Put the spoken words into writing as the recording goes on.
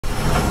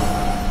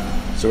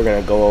So we're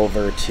going to go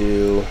over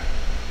to,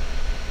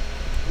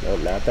 nope,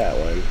 not that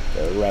one,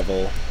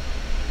 the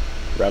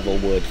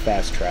Revelwood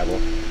fast travel.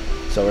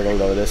 So we're going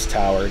to go to this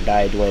tower.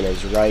 Diadwyn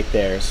is right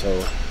there,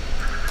 so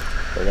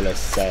we're going to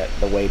set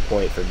the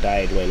waypoint for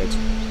Diadwyn.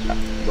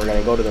 We're going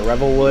to go to the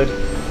Revelwood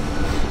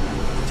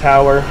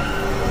tower.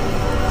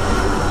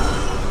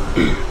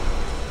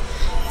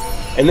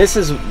 And this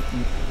is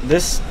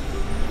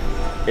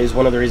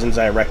one of the reasons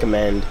I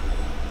recommend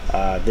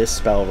this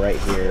spell right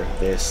here,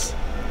 this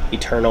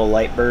Eternal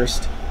Light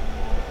Burst.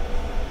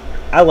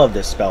 I love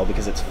this spell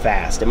because it's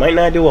fast. It might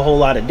not do a whole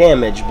lot of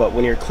damage, but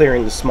when you're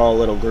clearing the small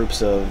little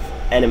groups of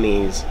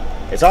enemies,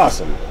 it's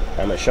awesome.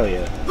 I'm going to show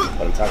you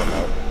what I'm talking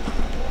about.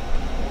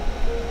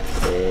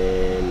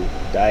 And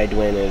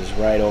Diadwyn is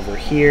right over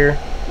here,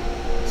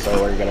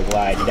 so we're going to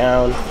glide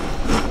down.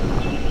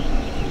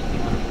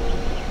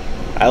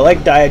 I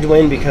like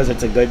Diadwyn because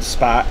it's a good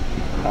spot.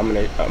 I'm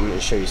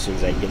gonna show you as soon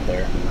as I get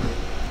there.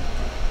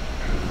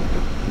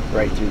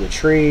 Right through the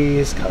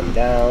trees, come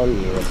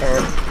down.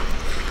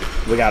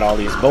 We got all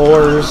these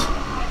boars.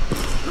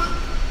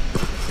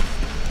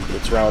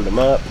 Let's round them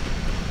up.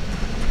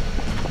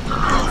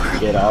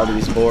 Get all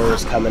these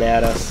boars coming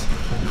at us.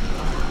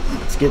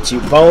 Let's get you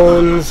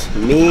bones,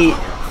 meat,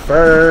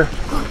 fur.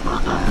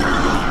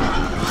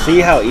 See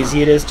how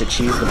easy it is to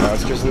cheese the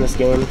monsters in this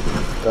game?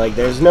 Like,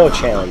 there's no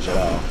challenge at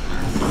all.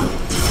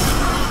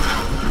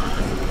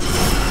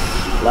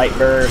 Light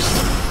burst.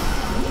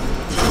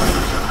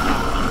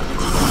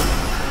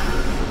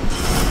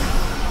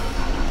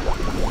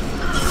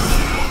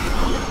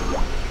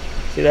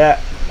 See that?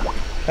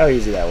 How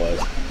easy that was.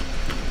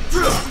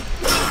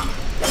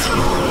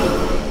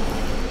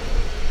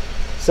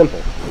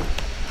 Simple.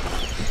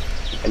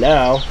 And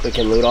now we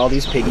can loot all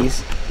these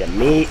piggies. Get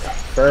meat,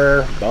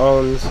 fur,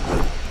 bones.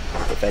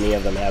 If any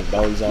of them have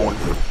bones on.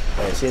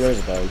 Okay, see, there's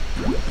a bone.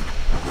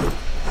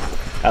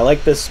 I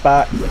like this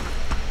spot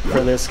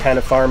for this kind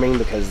of farming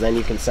because then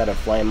you can set a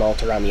flame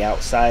altar on the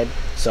outside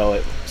so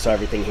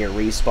everything here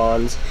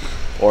respawns,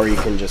 or you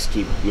can just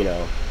keep, you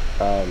know,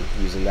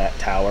 using that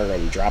tower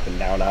and dropping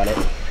down on it.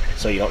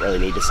 So you don't really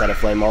need to set a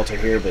flame altar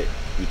here, but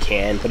you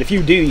can. But if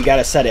you do, you got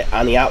to set it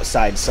on the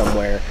outside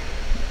somewhere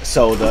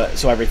so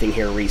everything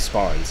here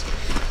respawns.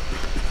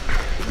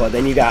 But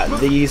then you got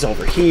these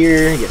over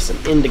here. You get some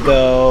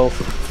indigo,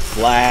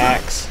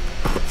 flax,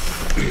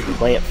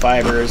 plant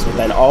fibers, but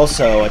then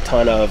also a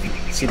ton of,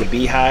 see the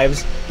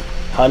beehives?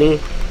 Honey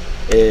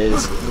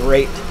is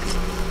great.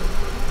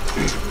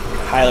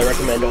 Highly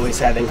recommend always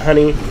having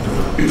honey.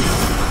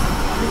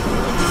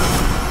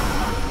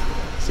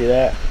 See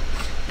that?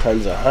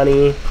 Tons of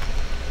honey.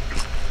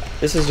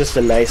 This is just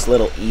a nice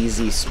little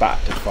easy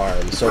spot to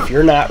farm. So if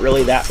you're not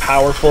really that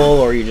powerful,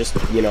 or you just,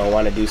 you know,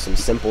 want to do some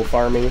simple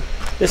farming,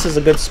 this is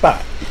a good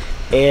spot.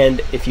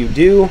 And if you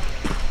do,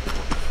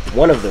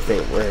 one of the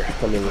things where,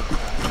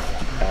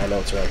 I know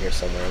it's around here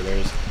somewhere.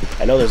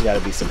 I know there's got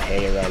to be some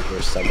hay around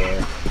here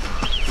somewhere.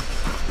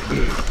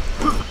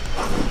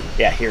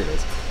 Yeah, here it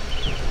is.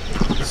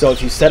 So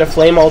if you set a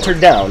flame altar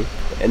down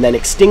and then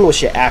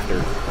extinguish it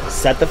after,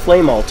 set the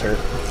flame altar.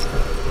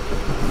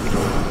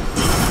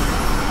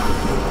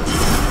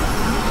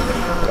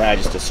 I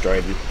just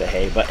destroyed the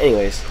hay, but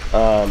anyways,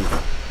 I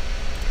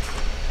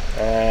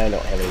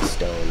don't have any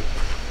stone.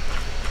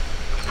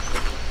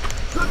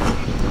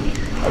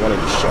 I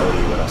wanted to show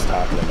you what I was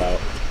talking about.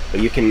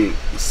 But you can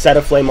set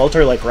a flame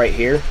altar like right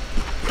here.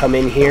 Come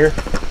in here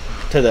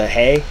to the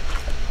hay.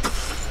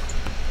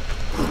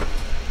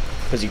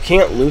 Because you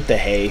can't loot the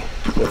hay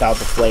without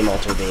the flame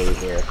altar being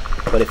here.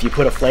 But if you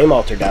put a flame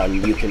altar down,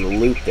 you can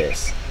loot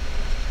this.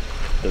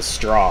 The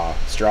straw,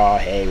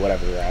 hay,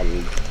 whatever.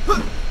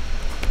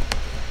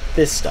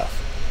 This stuff.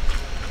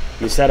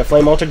 You set a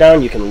flame altar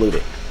down, you can loot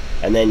it.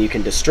 And then you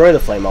can destroy the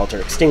flame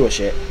altar, extinguish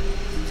it,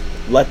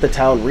 let the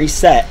town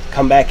reset,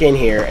 come back in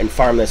here, and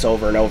farm this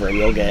over and over, and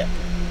you'll get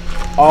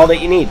all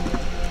that you need.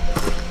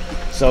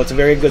 So it's a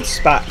very good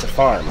spot to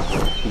farm.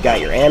 You got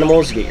your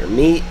animals, you get your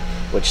meat,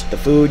 which the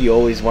food, you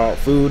always want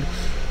food.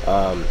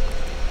 And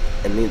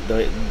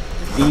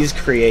these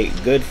create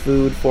good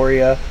food for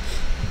you.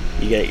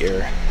 You get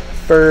your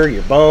fur,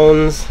 your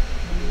bones,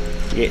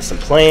 you get some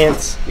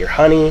plants, your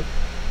honey.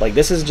 Like,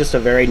 this is just a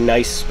very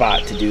nice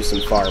spot to do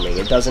some farming.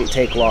 It doesn't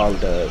take long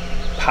to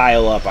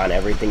pile up on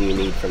everything you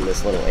need from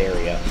this little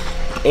area.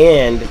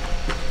 And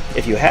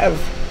if you have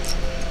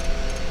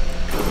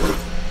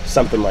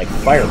something like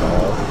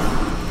Fireball,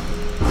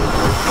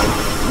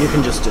 you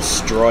can just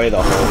destroy the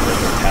whole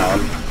freaking town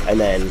and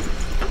then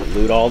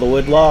loot all the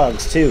wood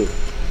logs too.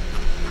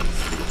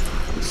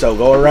 So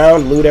go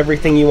around, loot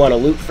everything you want to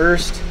loot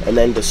first, and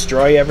then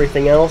destroy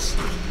everything else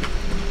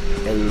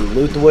and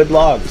loot the wood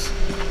logs.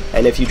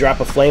 And if you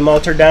drop a flame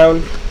altar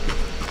down,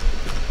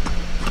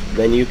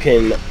 then you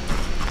can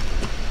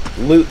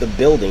loot the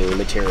building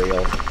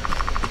material.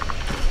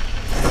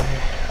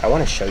 I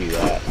want to show you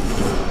that.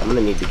 I'm going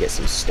to need to get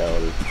some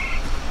stone.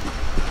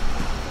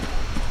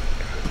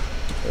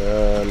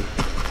 I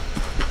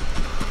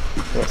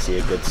don't see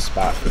a good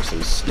spot for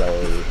some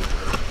stone.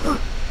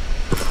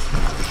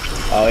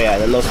 Oh yeah,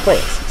 and then those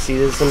plants. See,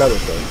 this is another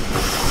thing.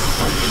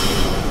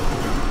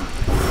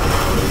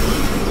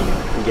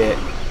 You get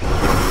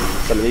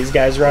some of these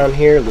guys around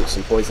here, loot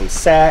some poison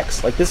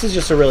sacks. Like, this is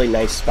just a really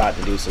nice spot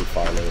to do some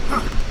farming.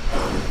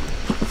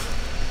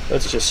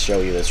 Let's just show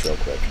you this real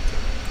quick.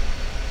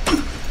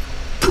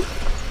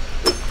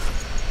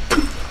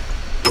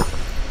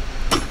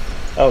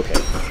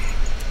 Okay.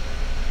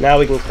 Now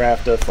we can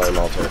craft a flame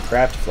altar.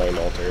 Craft a flame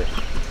altar.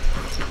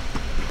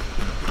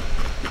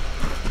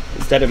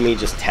 Instead of me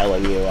just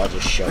telling you, I'll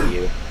just show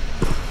you.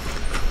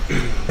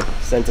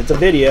 Since it's a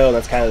video,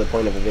 that's kind of the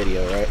point of a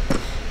video, right?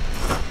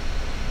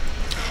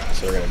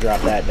 So we're going to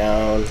drop that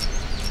down.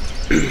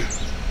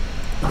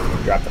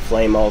 Drop the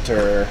flame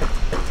altar.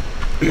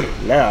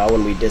 Now,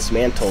 when we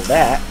dismantle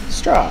that,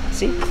 straw,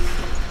 see?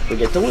 We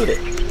get to loot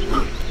it.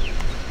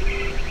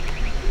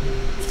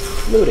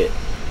 Loot it.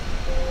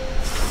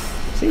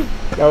 See?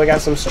 Now we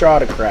got some straw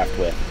to craft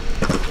with.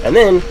 And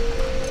then,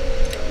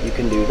 you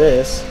can do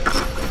this.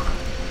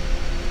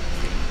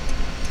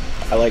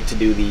 I like to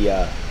do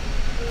the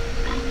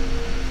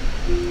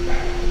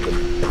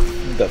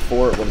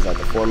 4, what is that,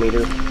 the 4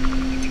 meter?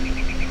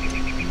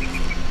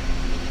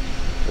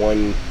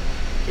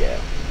 Yeah,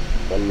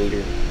 1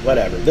 meter,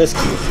 whatever, this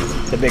cube,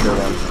 the bigger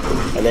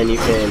one. And then you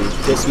can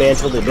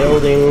dismantle the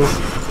buildings.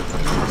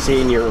 See,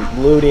 and you're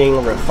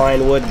looting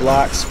refined wood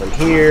blocks from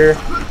here.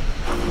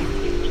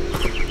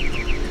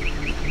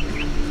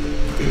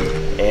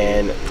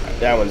 And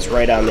that one's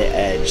right on the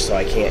edge, so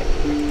I can't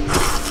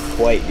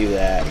quite do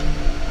that.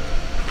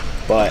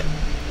 But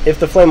if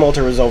the flame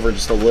altar was over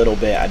just a little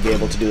bit, I'd be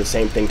able to do the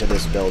same thing to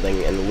this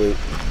building and loot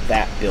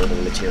that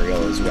building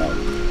material as well.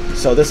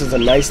 So this is a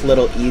nice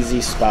little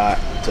easy spot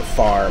to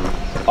farm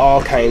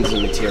all kinds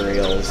of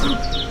materials,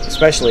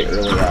 especially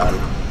early on.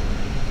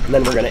 And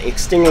then we're going to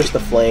extinguish the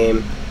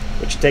flame,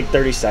 which will take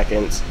 30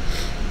 seconds.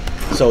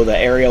 So the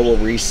area will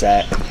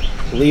reset.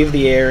 Leave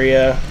the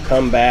area,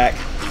 come back,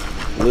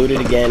 loot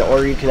it again,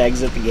 or you can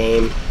exit the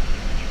game.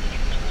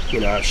 You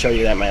know, I'll show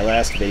you that in my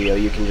last video.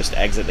 You can just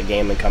exit the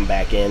game and come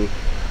back in.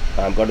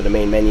 Go to the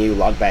main menu,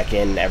 log back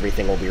in,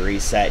 everything will be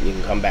reset, and you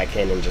can come back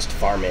in and just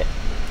farm it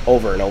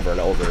over and over and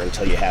over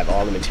until you have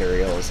all the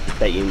materials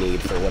that you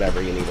need for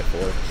whatever you need it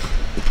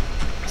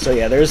for. So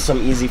yeah, there's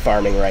some easy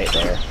farming right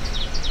there.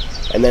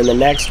 And then the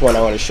next one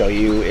I want to show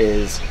you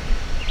is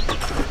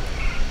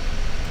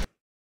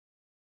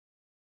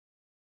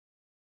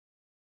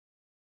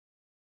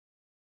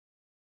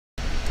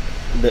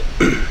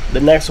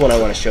the next one I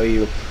want to show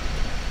you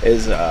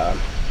is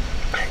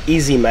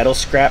easy metal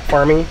scrap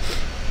farming.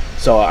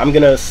 So I'm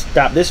gonna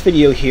stop this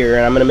video here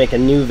and I'm gonna make a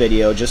new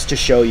video just to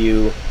show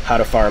you how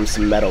to farm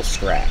some metal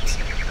scraps,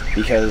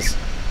 because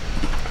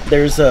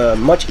there's a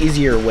much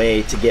easier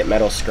way to get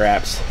metal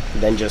scraps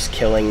than just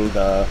killing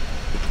the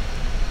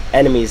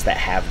enemies that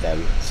have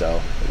them. So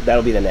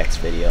that'll be the next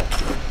video.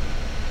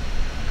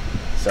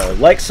 So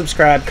like,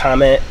 subscribe,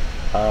 comment.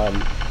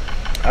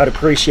 I'd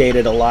appreciate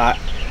it a lot,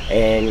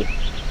 and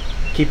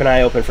keep an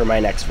eye open for my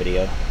next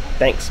video.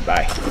 Thanks,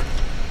 bye.